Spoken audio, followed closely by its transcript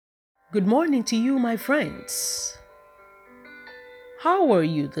Good morning to you, my friends. How are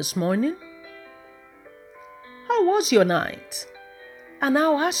you this morning? How was your night? And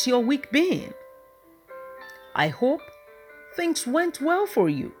how has your week been? I hope things went well for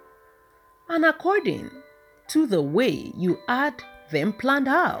you and according to the way you had them planned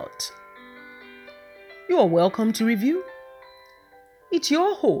out. You are welcome to review. It's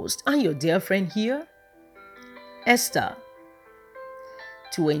your host and your dear friend here, Esther,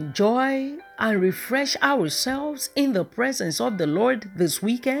 to enjoy and refresh ourselves in the presence of the Lord this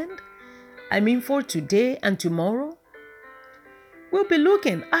weekend. For today and tomorrow, we'll be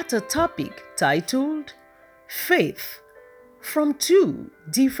looking at a topic titled Faith from Two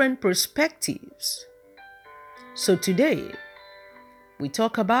Different Perspectives. So today, we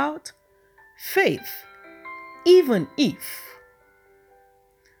talk about faith, even if.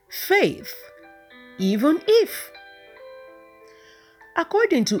 Faith, even if.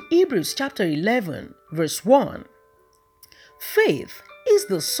 According to Hebrews chapter 11, verse 1, faith is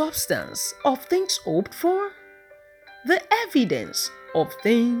the substance of things hoped for, the evidence of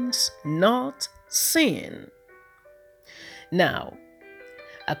things not seen. Now,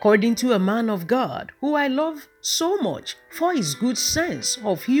 according to a man of God who I love so much for his good sense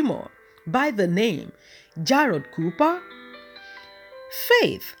of humor by the name Jared Cooper,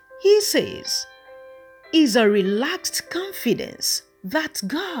 faith, he says, is a relaxed confidence that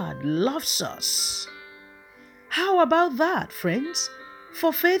God loves us. How about that, friends?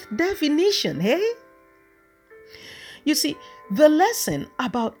 For faith definition, hey? You see, the lesson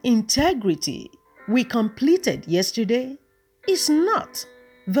about integrity we completed yesterday is not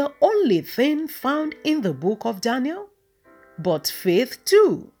the only thing found in the book of Daniel, but faith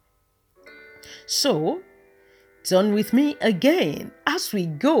too. So, turn with me again as we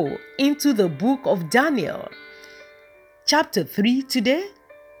go into the book of Daniel, chapter 3 today,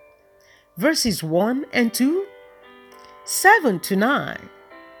 verses 1 and 2, 7 to 9,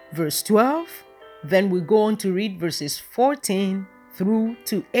 verse 12. Then we go on to read verses 14 through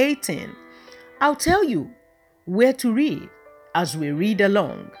to 18. I'll tell you where to read as we read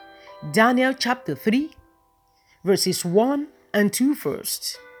along. Daniel chapter 3, verses 1 and 2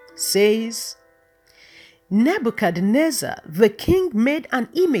 first, says, Nebuchadnezzar the king made an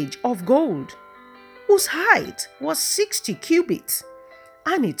image of gold, whose height was 60 cubits,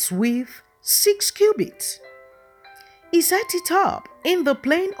 and its width 6 cubits. He set it up in the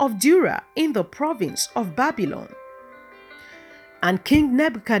plain of Dura in the province of Babylon. And King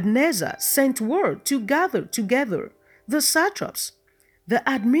Nebuchadnezzar sent word to gather together the satraps, the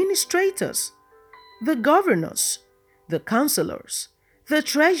administrators, the governors, the counselors, the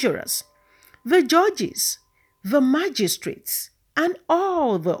treasurers, the judges, the magistrates, and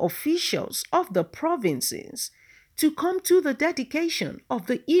all the officials of the provinces to come to the dedication of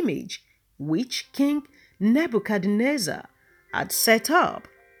the image which King Nebuchadnezzar had set up.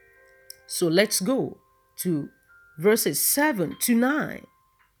 So let's go to verses 7 to 9.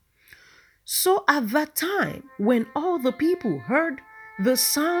 So at that time, when all the people heard the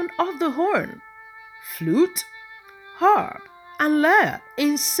sound of the horn, flute, harp, and lyre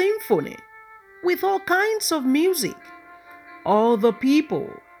in symphony, with all kinds of music, all the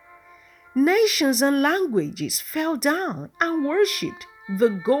people, nations and languages fell down and worshipped the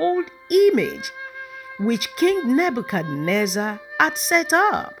gold image which King Nebuchadnezzar had set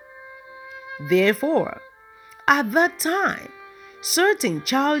up. Therefore, at that time, certain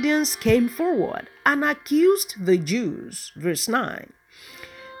Chaldeans came forward and accused the Jews. Verse 9.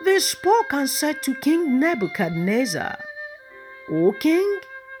 They spoke and said to King Nebuchadnezzar, O king,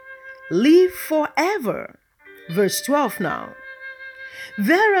 live forever. Verse 12 now.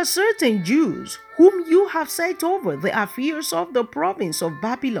 There are certain Jews whom you have set over the affairs of the province of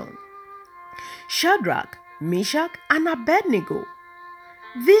Babylon, Shadrach, Meshach, and Abednego.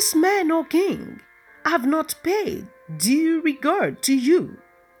 These men, O king, have not paid due regard to you.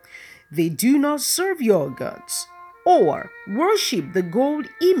 They do not serve your gods or worship the gold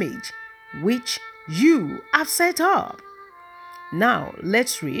image which you have set up. Now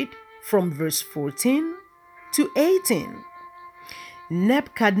let's read from verse 14 to 18.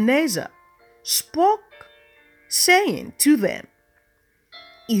 Nebuchadnezzar spoke, saying to them,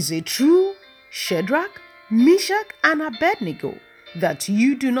 Is it true, Shadrach, Meshach, and Abednego, that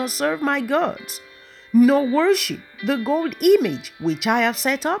you do not serve my gods, nor worship the gold image which I have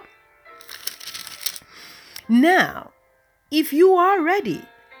set up? Now, if you are ready,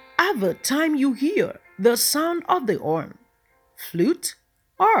 at the time you hear the sound of the horn, flute,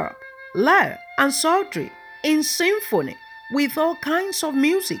 harp, lyre, and psaltery in symphony with all kinds of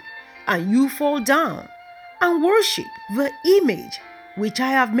music, and you fall down and worship the image which I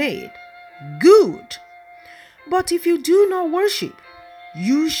have made, Good. But if you do not worship,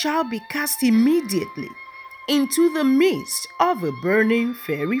 you shall be cast immediately into the midst of a burning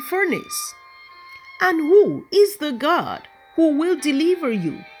fiery furnace. And who is the God who will deliver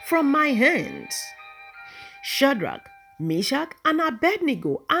you from my hands? Shadrach, Meshach, and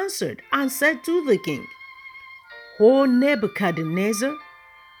Abednego answered and said to the king, O Nebuchadnezzar,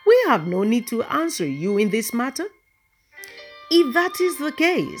 we have no need to answer you in this matter. If that is the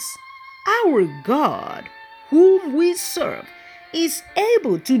case, our God, whom we serve, is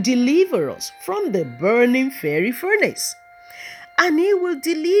able to deliver us from the burning fiery furnace, and he will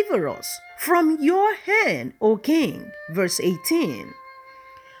deliver us from your hand, O king. Verse 18.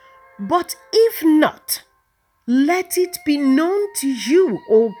 But if not, let it be known to you,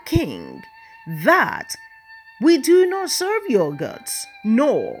 O king, that we do not serve your gods,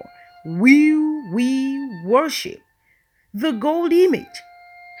 nor will we worship the gold image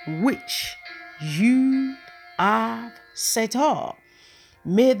which you have set up.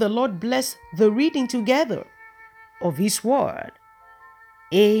 May the Lord bless the reading together of His word.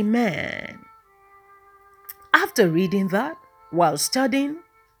 Amen. After reading that, while studying,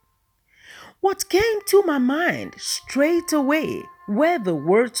 what came to my mind straight away were the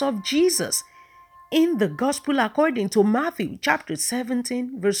words of Jesus in the Gospel according to Matthew chapter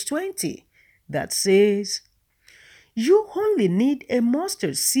 17, verse 20, that says, you only need a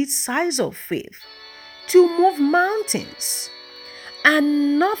mustard seed size of faith to move mountains,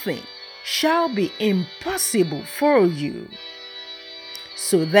 and nothing shall be impossible for you.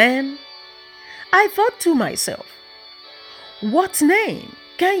 So then, I thought to myself, what name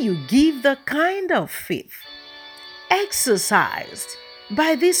can you give the kind of faith exercised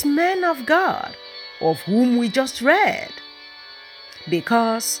by this man of God of whom we just read?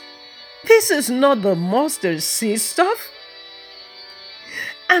 Because this is not the mustard seed stuff.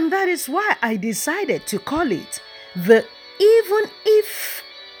 And that is why I decided to call it the even if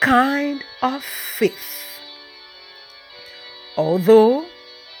kind of faith. Although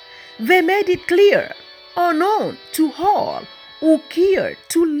they made it clear or known to all who cared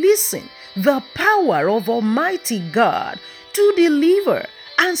to listen the power of Almighty God to deliver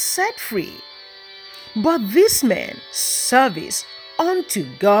and set free. But this man's service unto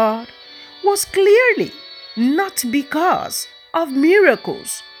God was clearly not because of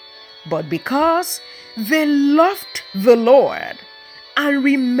miracles, but because they loved the Lord and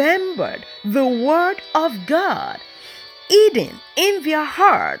remembered the word of God hidden in their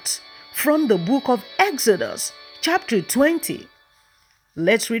hearts from the book of Exodus chapter 20.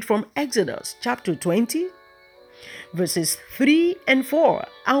 Let's read from Exodus chapter 20, verses 3 and 4,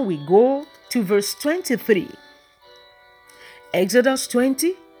 and we go to verse 23. Exodus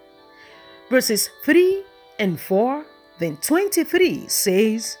 20, verses 3 and 4, then 23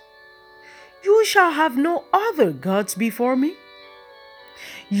 says, you shall have no other gods before me.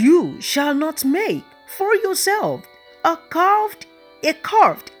 You shall not make for yourself a carved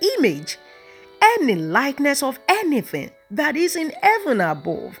image, any likeness of anything that is in heaven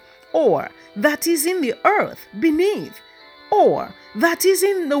above, or that is in the earth beneath, or that is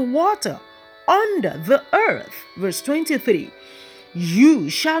in the water under the earth. Verse 23. You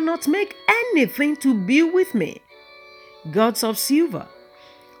shall not make anything to be with me, gods of silver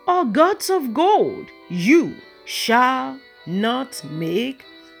or gods of gold. You shall not make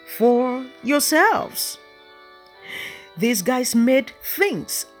for yourselves. These guys made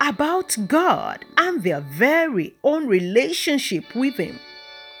things about God and their very own relationship with Him.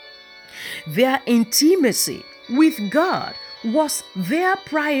 Their intimacy with God was their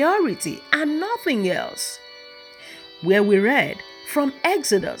priority and nothing else. Where we read from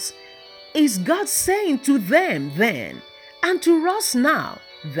Exodus, is God saying to them then and to us now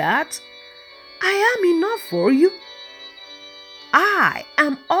that I am enough for you. I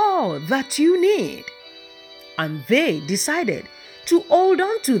am all that you need. And they decided to hold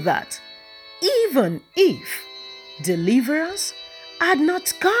on to that, even if deliverance had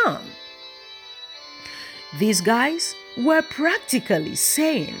not come. These guys were practically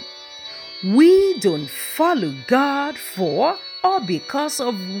saying, we don't follow God for or because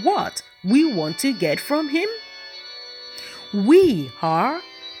of what we want to get from Him. We are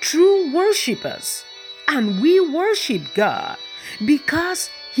true worshippers, and we worship God because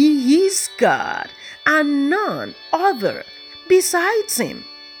He is God and none other besides Him.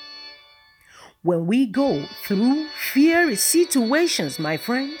 When we go through fiery situations, my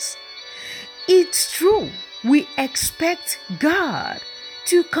friends, it's true we expect God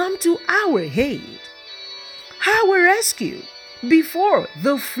to come to our aid, our rescue, before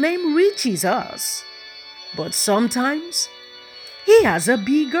the flame reaches us. But sometimes He has a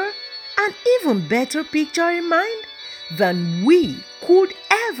bigger an even better picture in mind than we could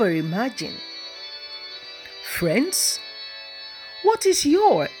ever imagine. Friends, what is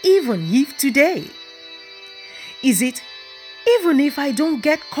your even if today? Is it even if I don't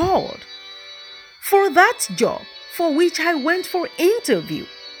get called for that job for which I went for interview?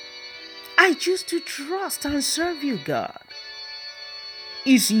 I choose to trust and serve you, God.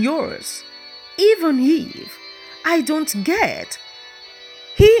 Is yours even if I don't get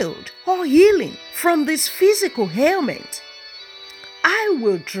healed or healing from this physical ailment? I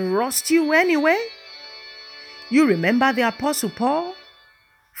will trust you anyway. You remember the Apostle Paul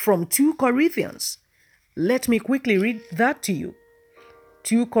from 2 Corinthians. Let me quickly read that to you.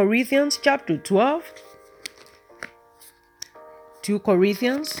 2 Corinthians chapter 12. 2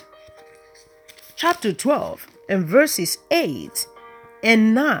 Corinthians chapter 12 and verses 8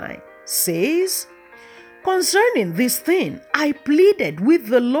 and 9 says, "Concerning this thing, I pleaded with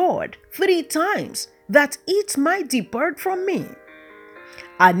the Lord 3 times that it might depart from me.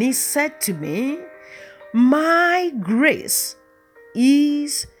 And he said to me, My grace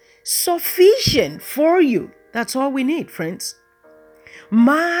is sufficient for you." That's all we need, friends.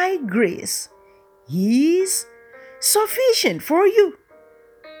 My grace is sufficient for you.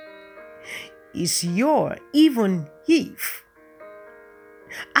 Is your even if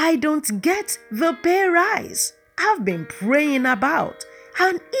I don't get the pay rise I've been praying about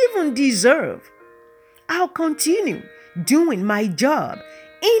and even deserve, I'll continue doing my job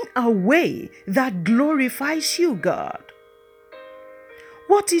in a way that glorifies you, God.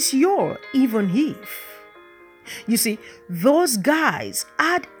 What is your even if? You see, those guys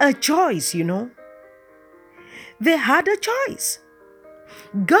had a choice, They had a choice.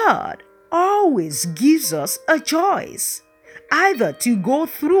 God always gives us a choice, either to go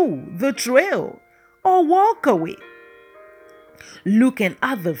through the trail or walk away. Looking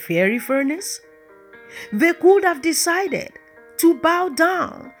at the fiery furnace, they could have decided to bow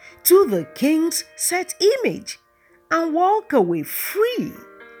down to the king's set image and walk away free.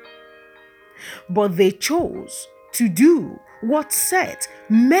 But they chose to do what set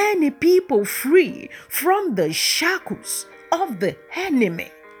many people free from the shackles of the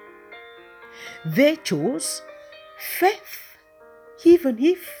enemy. They chose faith, even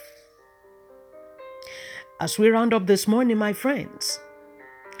if. As we round up this morning, my friends,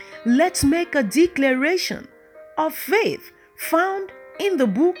 let's make a declaration of faith found in the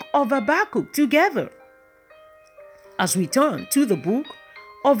book of Habakkuk together. As we turn to the book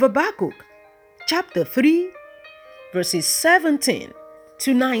of Habakkuk, chapter 3, verses 17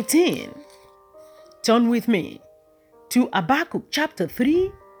 to 19. Turn with me to Habakkuk chapter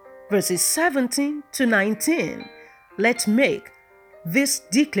 3, verses 17 to 19. Let's make this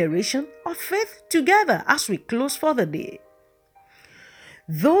declaration of faith together as we close for the day.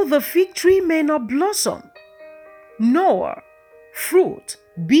 Though the fig tree may not blossom, nor fruit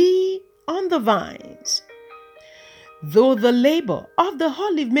be on the vines, though the labor of the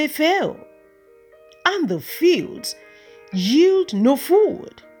olive may fail, and the fields yield no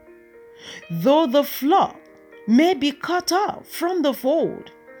food, though the flock may be cut off from the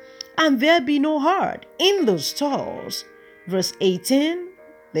fold, and there be no herd in the stalls. Verse 18,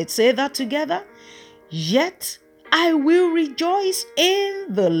 let's say that together. Yet I will rejoice in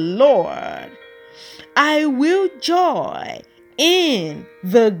the Lord. I will joy in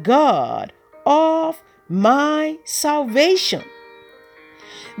the God of my salvation.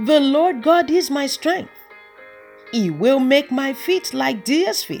 The Lord God is my strength. He will make my feet like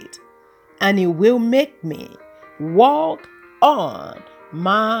deer's feet, and he will make me walk on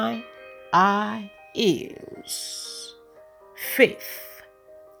my high heels. Faith,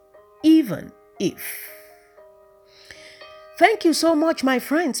 even if. Thank you so much, my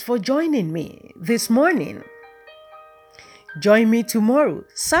friends, for joining me this morning. Join me tomorrow,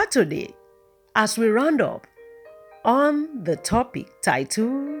 Saturday, as we round up on the topic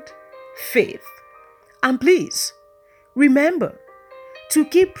titled Faith. And please, remember to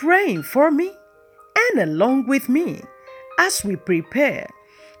keep praying for me and along with me as we prepare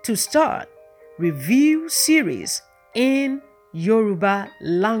to start review series in Yoruba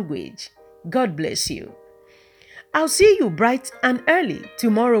language. God bless you. I'll see you bright and early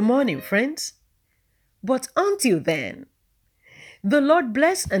tomorrow morning, friends. But until then, the Lord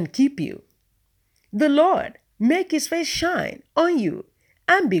bless and keep you. The Lord make his face shine on you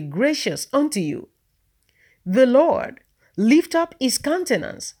and be gracious unto you. The Lord lift up his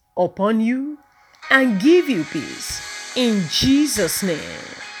countenance upon you and give you peace. In Jesus' name,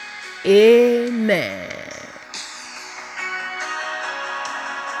 amen.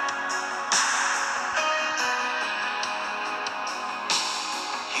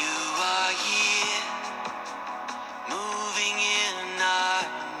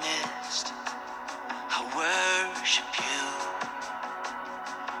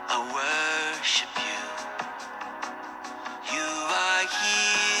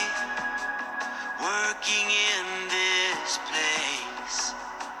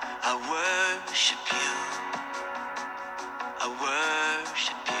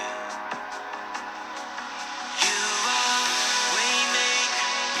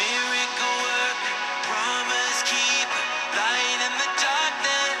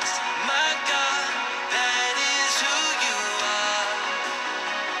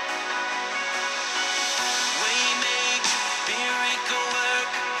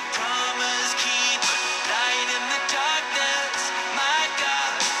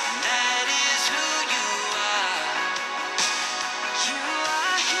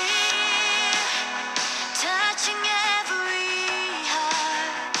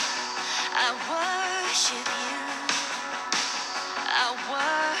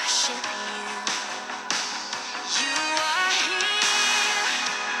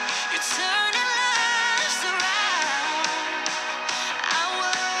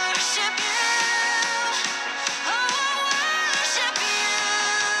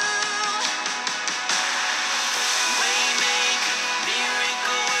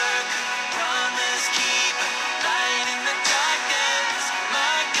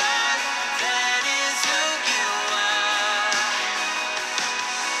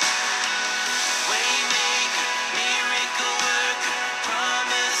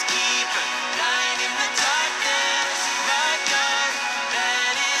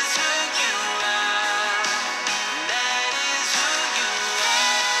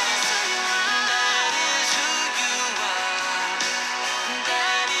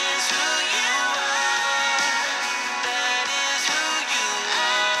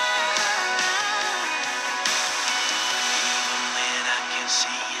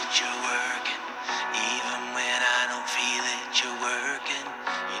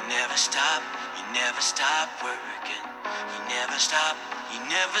 You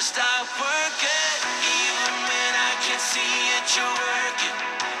never stop working, even when I can't see it, you're working.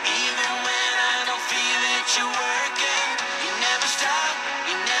 Even when I don't feel it, you're working.